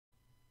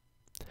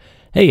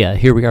Hey,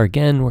 here we are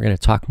again. We're going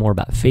to talk more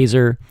about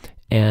Phaser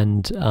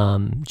and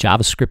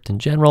JavaScript in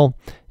general.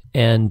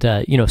 And,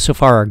 so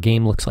far our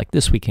game looks like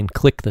this. We can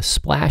click the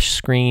splash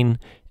screen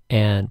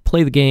and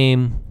play the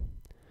game.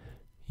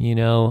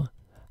 I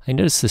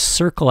notice the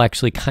circle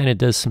actually kind of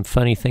does some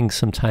funny things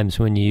sometimes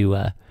when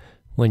you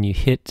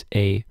hit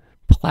a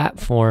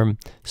platform.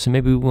 So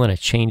maybe we want to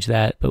change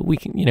that, but we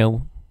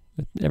can,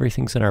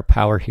 everything's in our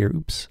power here.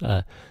 Oops.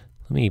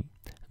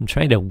 I'm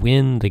trying to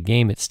win the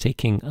game. It's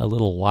taking a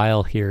little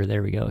while here.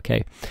 There we go.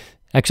 Okay.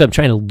 Actually, I'm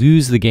trying to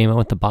lose the game. I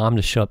want the bomb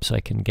to show up so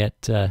I can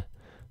get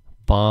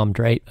bombed,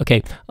 right?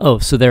 Okay. Oh,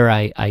 so there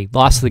I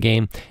lost the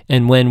game.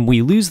 And when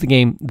we lose the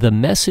game, the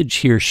message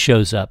here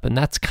shows up, and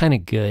that's kind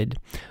of good.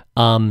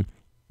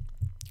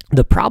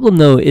 The problem,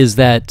 though, is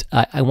that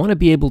I want to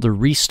be able to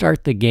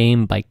restart the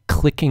game by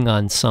clicking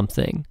on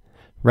something,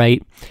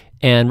 right?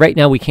 And right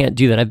now we can't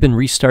do that. I've been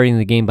restarting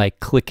the game by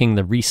clicking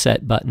the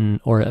reset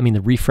button,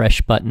 the refresh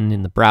button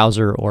in the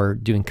browser, or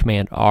doing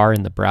Command R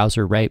in the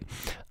browser, right?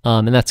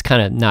 And that's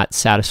kind of not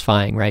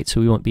satisfying, right?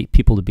 So we want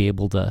people to be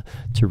able to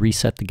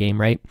reset the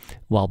game, right,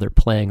 while they're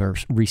playing, or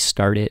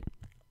restart it.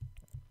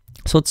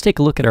 So let's take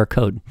a look at our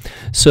code.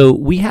 So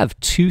we have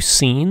two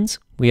scenes.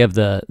 We have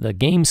the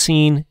game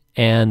scene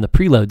and the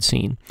preload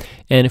scene.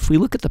 And if we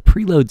look at the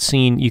preload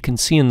scene, you can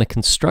see in the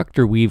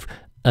constructor we've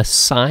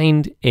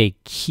assigned a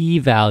key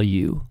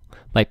value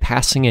by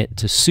passing it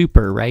to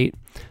super, right?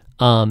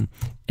 And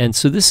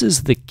so this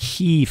is the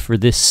key for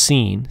this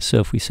scene. So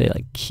if we say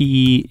like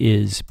key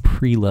is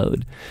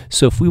preload.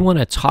 So if we want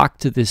to talk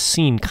to this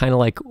scene kind of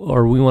like,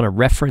 or we want to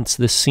reference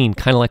this scene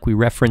kind of like we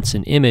reference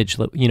an image,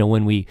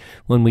 when we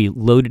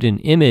loaded an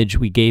image,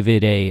 we gave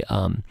it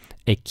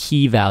a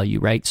key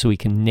value, right? So we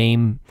can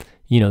name,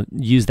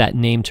 use that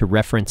name to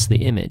reference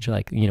the image.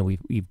 Like,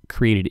 we've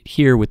created it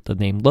here with the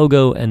name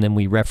logo, and then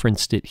we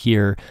referenced it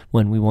here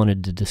when we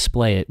wanted to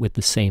display it with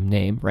the same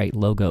name, right?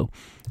 Logo.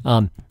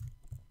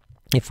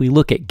 If we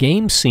look at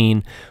game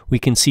scene, we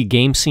can see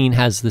game scene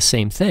has the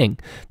same thing.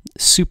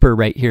 Super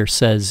right here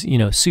says,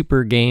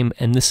 super game,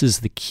 and this is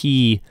the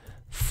key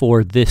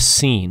for this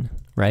scene,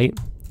 right?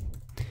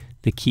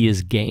 The key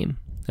is game.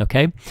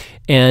 Okay,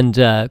 and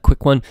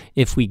quick one,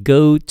 if we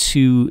go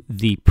to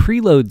the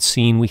preload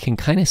scene, we can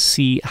kind of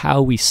see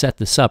how we set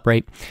this up,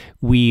 right?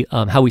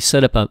 How we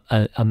set up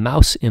a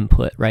mouse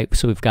input, right?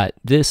 So we've got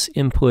this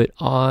input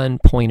on,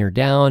 pointer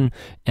down,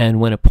 and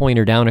when a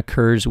pointer down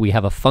occurs, we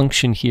have a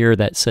function here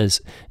that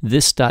says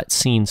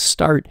this.scene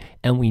start,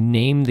 and we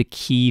name the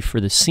key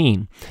for the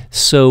scene.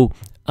 So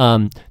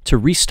to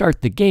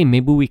restart the game,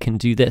 maybe we can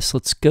do this.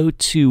 Let's go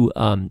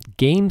to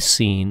game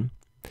scene.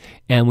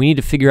 And we need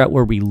to figure out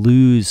where we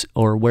lose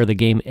or where the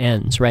game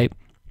ends, right?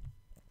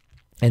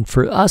 And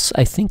for us,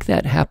 I think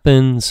that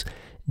happens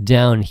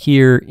down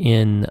here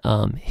in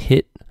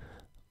hit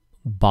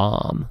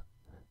bomb,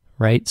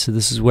 right? So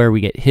this is where we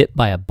get hit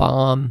by a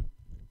bomb.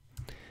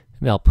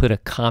 Maybe I'll put a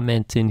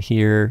comment in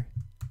here.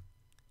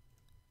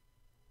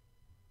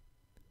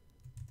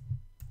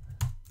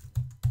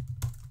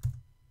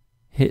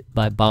 Hit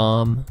by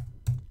bomb,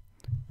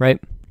 right?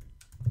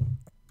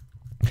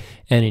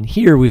 And in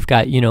here, we've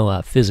got,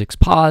 physics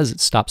pause. It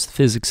stops the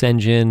physics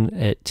engine.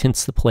 It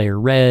tints the player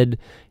red.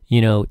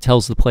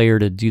 Tells the player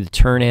to do the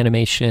turn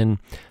animation.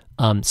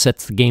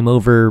 Sets the game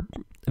over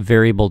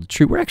variable to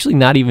true. We're actually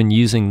not even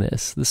using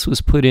this. This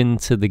was put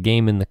into the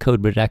game in the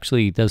code, but it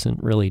actually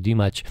doesn't really do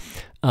much.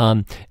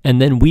 And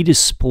then we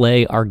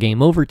display our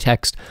game over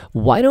text.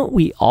 Why don't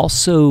we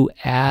also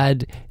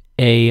add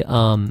a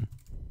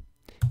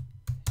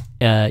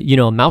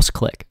mouse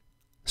click?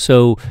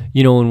 So,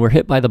 when we're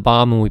hit by the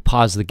bomb and we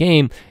pause the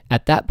game,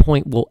 at that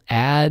point we'll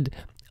add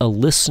a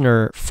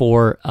listener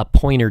for a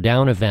pointer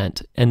down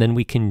event, and then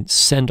we can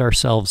send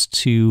ourselves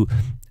to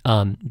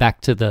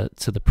back to the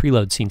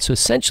preload scene. So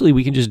essentially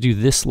we can just do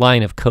this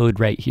line of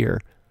code right here,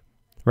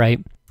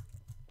 right?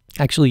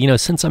 Actually,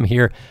 since I'm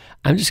here,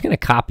 I'm just going to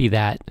copy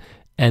that,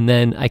 and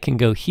then I can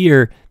go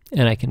here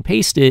and I can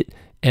paste it,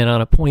 and on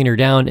a pointer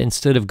down,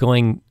 instead of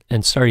going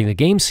and starting the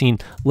game scene,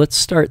 let's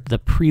start the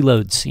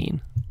preload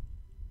scene.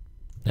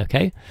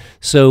 Okay,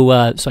 so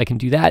I can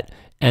do that,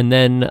 and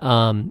then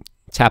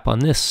tap on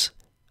this,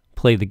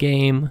 play the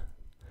game.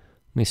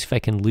 Let me see if I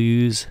can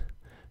lose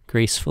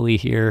gracefully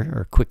here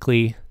or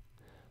quickly.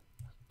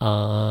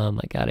 I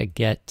gotta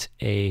get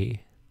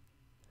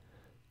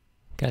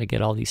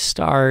all these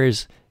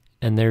stars,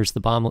 and there's the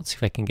bomb. Let's see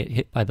if I can get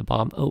hit by the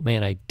bomb. Oh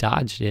man, I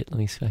dodged it. Let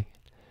me see if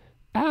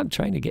I'm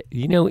trying to get,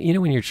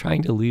 when you're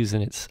trying to lose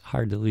and it's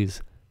hard to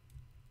lose.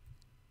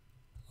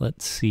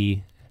 Let's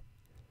see.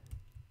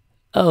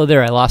 Oh,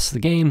 there, I lost the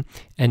game,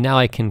 and now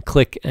I can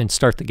click and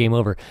start the game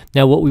over.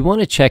 Now, what we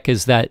want to check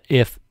is that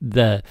if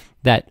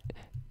that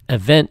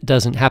event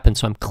doesn't happen,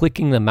 so I'm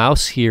clicking the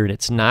mouse here, and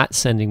it's not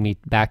sending me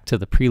back to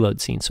the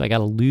preload scene, so I got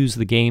to lose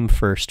the game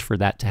first for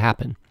that to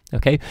happen.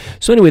 Okay,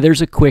 so anyway,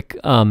 there's a quick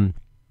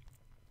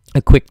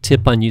a quick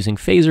tip on using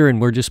phaser,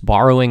 and we're just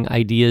borrowing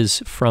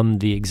ideas from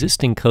the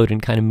existing code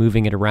and kind of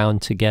moving it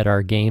around to get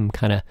our game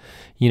kind of,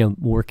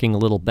 working a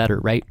little better,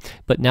 right?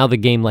 But now the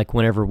game, like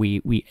whenever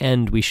we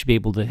end, we should be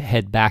able to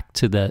head back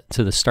to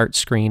the start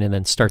screen and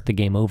then start the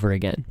game over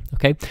again.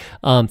 Okay.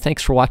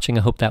 Thanks for watching.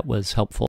 I hope that was helpful.